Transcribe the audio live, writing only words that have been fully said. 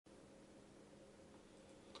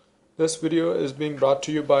This video is being brought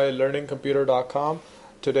to you by learningcomputer.com.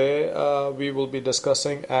 Today we will be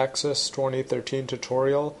discussing Access 2013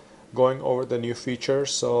 tutorial, going over the new features.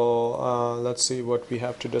 So let's see what we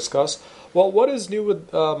have to discuss. Well, what is new with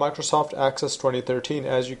Microsoft Access 2013?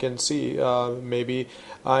 As you can see, maybe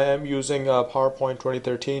I am using PowerPoint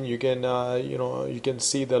 2013. You can you can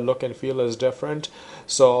see the look and feel is different.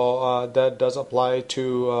 So that does apply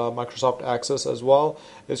to Microsoft Access as well.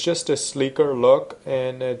 It's just a sleeker look,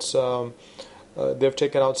 and it's they've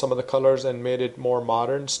taken out some of the colors and made it more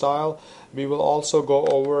modern style. We will also go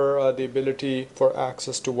over the ability for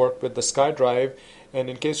Access to work with the SkyDrive. And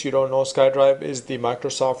in case you don't know, SkyDrive is the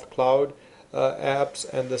Microsoft Cloud apps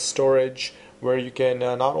and the storage where you can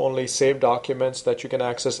not only save documents that you can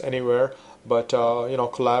access anywhere, but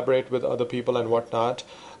collaborate with other people and whatnot.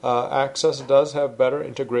 Access does have better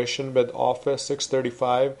integration with Office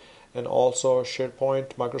 635 and also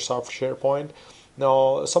SharePoint, Microsoft SharePoint.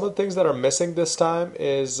 Now, some of the things that are missing this time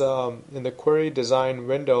is in the query design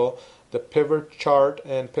window, the pivot chart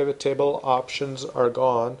and pivot table options are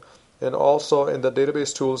gone. And also in the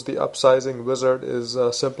database tools, the upsizing wizard is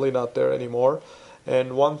simply not there anymore.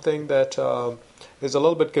 And one thing that is a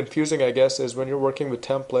little bit confusing, I guess, is when you're working with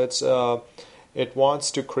templates, it wants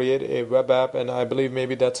to create a web app, and I believe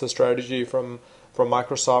maybe that's a strategy from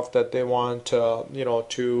Microsoft that they want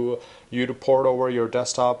to port over your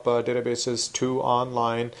desktop databases to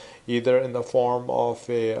online, either in the form of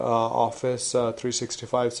a Office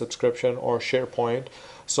 365 subscription or SharePoint.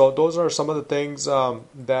 So those are some of the things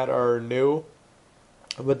that are new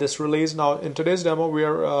with this release. Now, in today's demo, we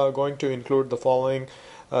are going to include the following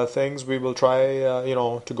things. We will try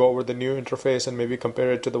to go over the new interface and maybe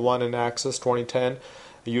compare it to the one in Access 2010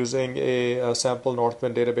 using a sample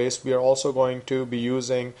Northwind database. We are also going to be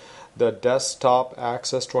using the desktop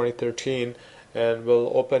Access 2013, and we'll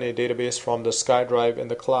open a database from the SkyDrive in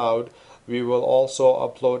the cloud. We will also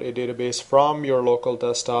upload a database from your local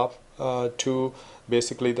desktop to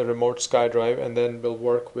basically the remote SkyDrive, and then we'll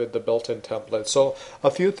work with the built-in template. So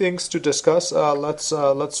a few things to discuss.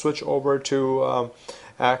 Let's switch over to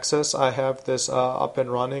Access. I have this up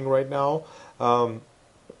and running right now.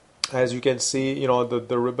 As you can see,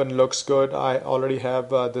 the ribbon looks good. I already have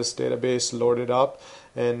this database loaded up,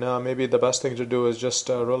 and maybe the best thing to do is just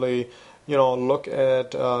really look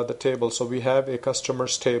at the table. So we have a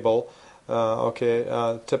customers table.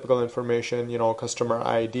 Typical information, customer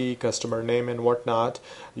ID, customer name, and whatnot.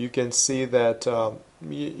 You can see that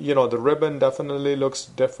the ribbon definitely looks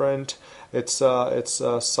different. It's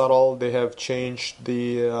subtle. They have changed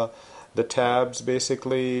the tabs,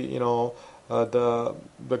 basically,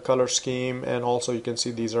 the color scheme, and also you can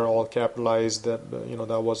see these are all capitalized.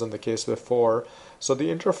 That wasn't the case before. So the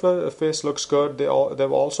interface looks good.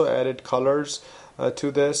 They've also added colors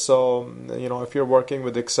to this. So if you're working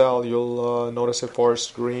with Excel, you'll notice a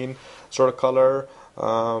forest green sort of color.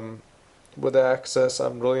 With Access,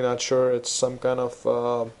 I'm really not sure. It's some kind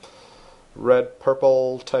of red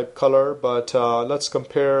purple type color, but let's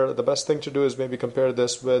compare. The best thing to do is maybe compare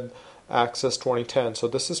this with Access 2010. So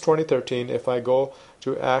this is 2013. If I go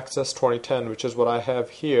to Access 2010, which is what I have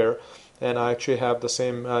here, and I actually have the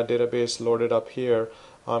same database loaded up here,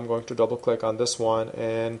 I'm going to double click on this one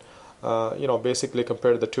and basically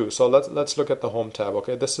compare the two. So let's look at the home tab.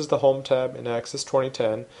 Okay, this is the home tab in Access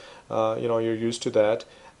 2010. You're used to that.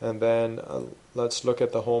 And then let's look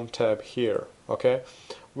at the home tab here. Okay,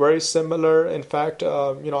 very similar. In fact,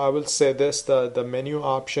 I will say this: the menu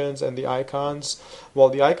options and the icons. Well,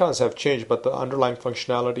 the icons have changed, but the underlying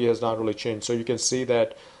functionality has not really changed. So you can see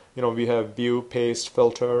that we have view, paste,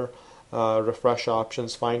 filter, refresh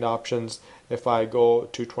options, find options. If I go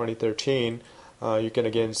to 2013. You can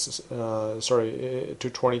again, to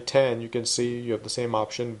 2010, you can see you have the same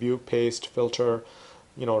option: view, paste, filter,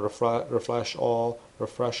 refresh all,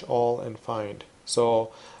 and find.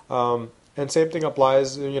 So, and same thing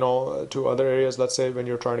applies, to other areas. Let's say when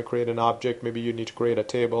you're trying to create an object, maybe you need to create a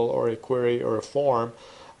table or a query or a form.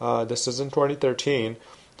 This is in 2013,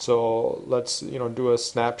 so let's do a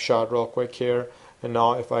snapshot real quick here. And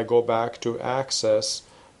now if I go back to Access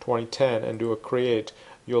 2010 and do a create,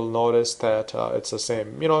 you'll notice that it's the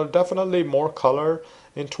same. Definitely more color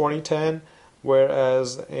in 2010,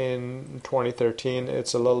 whereas in 2013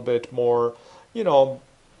 it's a little bit more,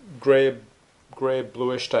 gray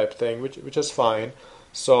bluish type thing, which is fine.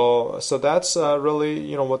 So that's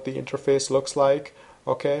really what the interface looks like.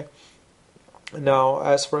 Okay. Now,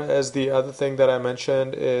 as far as the other thing that I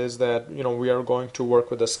mentioned is that, we are going to work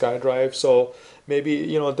with the SkyDrive. So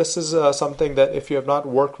maybe, this is something that if you have not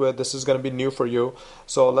worked with, this is going to be new for you.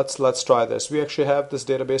 So let's try this. We actually have this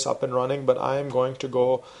database up and running, but I am going to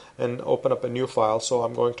go and open up a new file. So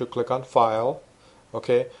I'm going to click on File.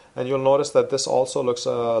 Okay, and you'll notice that this also looks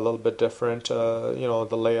a little bit different, the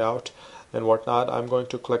layout and whatnot. I'm going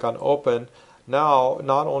to click on Open. Now,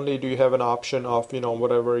 not only do you have an option of,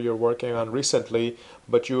 whatever you're working on recently,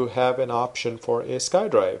 but you have an option for a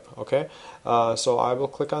SkyDrive. Okay, so I will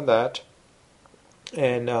click on that.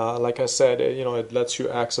 And like I said, it lets you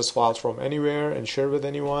access files from anywhere and share with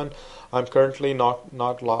anyone. I'm currently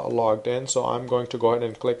not logged in, so I'm going to go ahead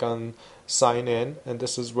and click on sign in. And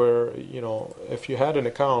this is where, if you had an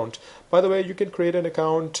account, by the way, you can create an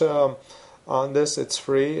account on this. It's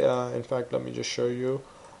free. In fact, let me just show you.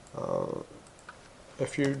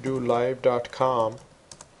 If you do live.com,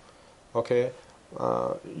 okay,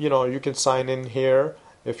 you can sign in here.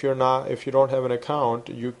 If you don't have an account,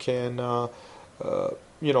 you can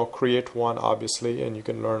create one, obviously, and you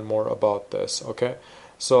can learn more about this. Okay,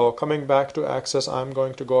 so coming back to Access, I'm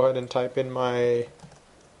going to go ahead and type in my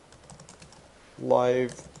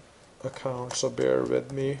live account, so bear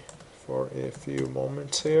with me for a few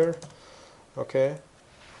moments here. Okay,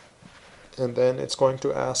 and then it's going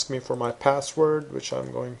to ask me for my password, which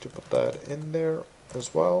I'm going to put that in there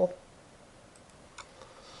as well.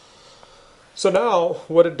 So now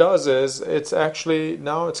what it does is it's actually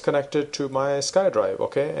now it's connected to my SkyDrive,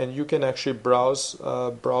 okay, and you can actually browse.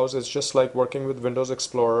 It's just like working with Windows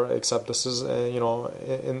Explorer, except this is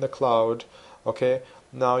in the cloud, okay.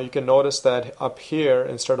 Now you can notice that up here,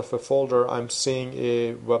 instead of a folder, I'm seeing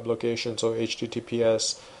a web location, so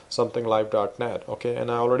https something live.net, okay,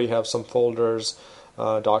 and I already have some folders,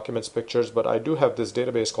 documents, pictures, but I do have this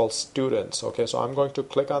database called students, okay, so I'm going to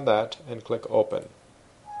click on that and click open.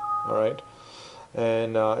 All right,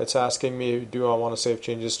 and it's asking me, do I want to save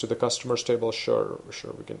changes to the customers table? Sure,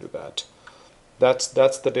 we can do that. That's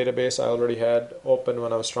the database I already had open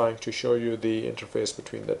when I was trying to show you the interface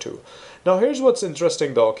between the two. Now here's what's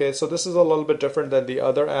interesting though, okay, so this is a little bit different than the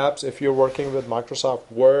other apps. If you're working with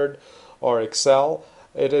Microsoft Word or Excel,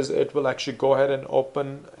 it will actually go ahead and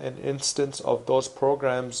open an instance of those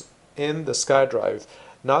programs in the SkyDrive.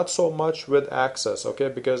 Not so much with Access, okay,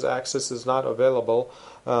 because Access is not available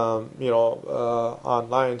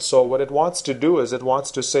online. So what it wants to do is it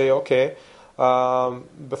wants to say, okay,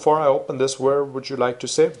 before I open this, where would you like to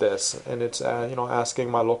save this? And it's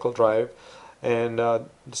asking my local drive, and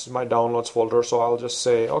this is my downloads folder, so I'll just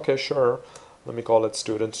say, okay, sure, let me call it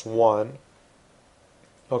students 1.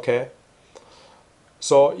 Okay,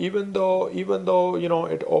 so even though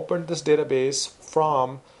it opened this database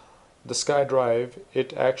from the SkyDrive,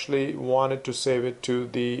 it actually wanted to save it to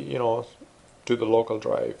the to the local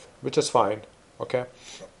drive, which is fine. Okay,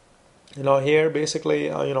 here basically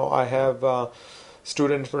I have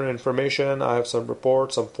student information, I have some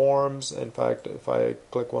reports, some forms. In fact, if I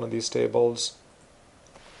click one of these tables,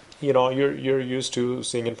 you're used to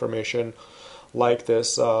seeing information like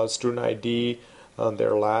this: student ID,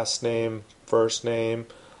 their last name, first name,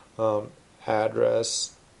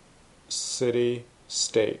 address, city,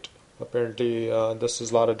 state. Apparently this is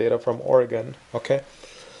a lot of data from Oregon. Okay,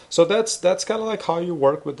 so that's kind of like how you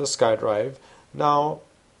work with the SkyDrive. Now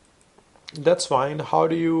that's fine. How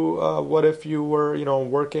do you what if you were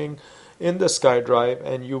working in the SkyDrive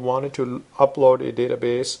and you wanted to upload a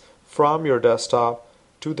database from your desktop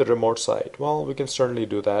to the remote site? Well, we can certainly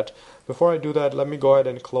do that. Before I do that, let me go ahead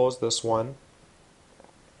and close this one.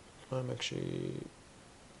 I'm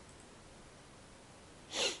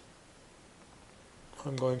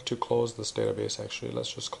going to close this database. Actually,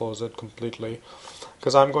 let's just close it completely,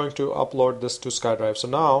 because I'm going to upload this to SkyDrive. So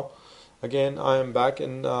now again, I am back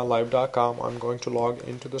in live.com. I'm going to log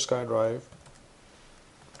into the SkyDrive.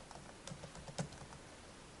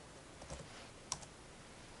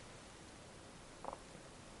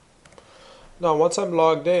 Now once I'm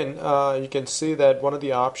logged in, you can see that one of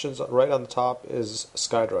the options right on the top is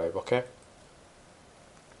SkyDrive. Okay,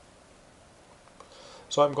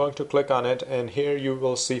 so I'm going to click on it, and here you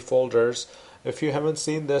will see folders. If you haven't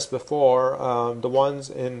seen this before, the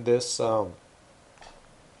ones in this I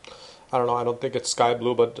don't know, I don't think it's sky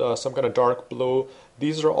blue, but some kind of dark blue,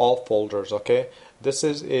 these are all folders. Okay, this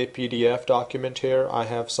is a PDF document here. I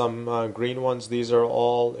have some green ones. These are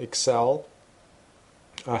all Excel.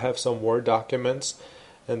 I have some Word documents,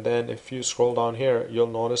 and then if you scroll down here, you'll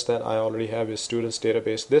notice that I already have a students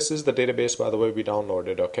database. This is the database, by the way, we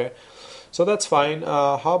downloaded. Okay, so that's fine.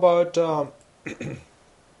 How about can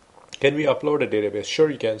we upload a database?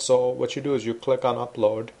 Sure, you can. So what you do is you click on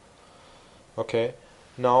upload, Okay,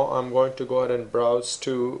 now I'm going to go ahead and browse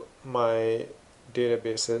to my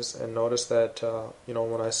databases, and notice that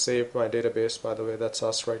when I saved my database, by the way, that's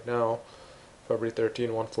us right now, February 13,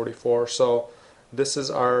 144. So this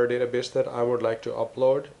is our database that I would like to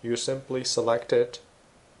upload. You simply select it,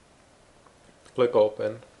 click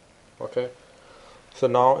open. Okay, so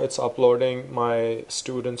now it's uploading my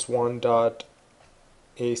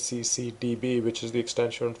students1.accdb, which is the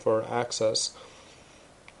extension for Access,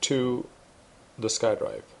 to the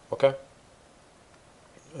SkyDrive. Okay,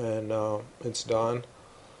 and it's done.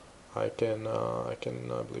 I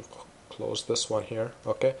believe close this one here.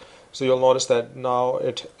 Okay, so you'll notice that now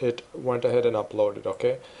it went ahead and uploaded.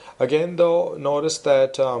 Okay, again though, notice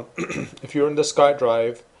that if you're in the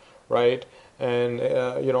SkyDrive, right, and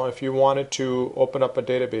if you wanted to open up a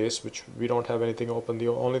database, which we don't have anything open, the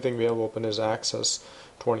only thing we have open is Access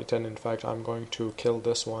 2010. In fact, I'm going to kill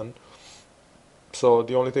this one. So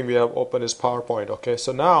the only thing we have open is PowerPoint. Okay,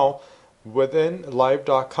 so now within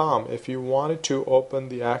live.com, if you wanted to open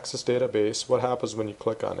the Access database, what happens when you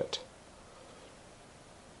click on it?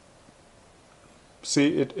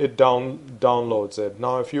 See, it downloads it.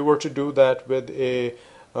 Now if you were to do that with a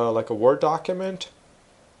like a Word document,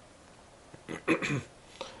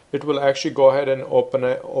 it will actually go ahead and open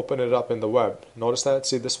it up in the web. Notice that.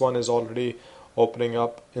 See, this one is already opening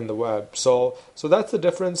up in the web. So that's the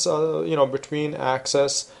difference between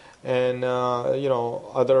Access and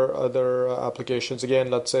other applications. Again,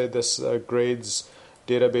 let's say this grades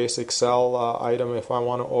database Excel item. If I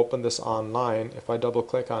want to open this online, if I double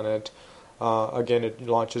click on it, again it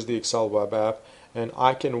launches the Excel web app, and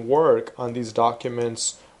I can work on these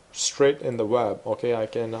documents straight in the web. Okay, I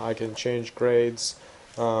can change grades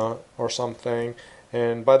or something.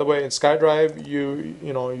 And by the way, in SkyDrive,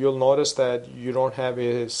 you'll notice that you don't have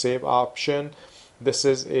a save option. This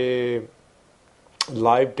is a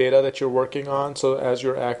live data that you're working on. So as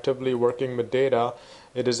you're actively working with data,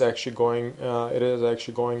 it is actually going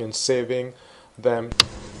and saving them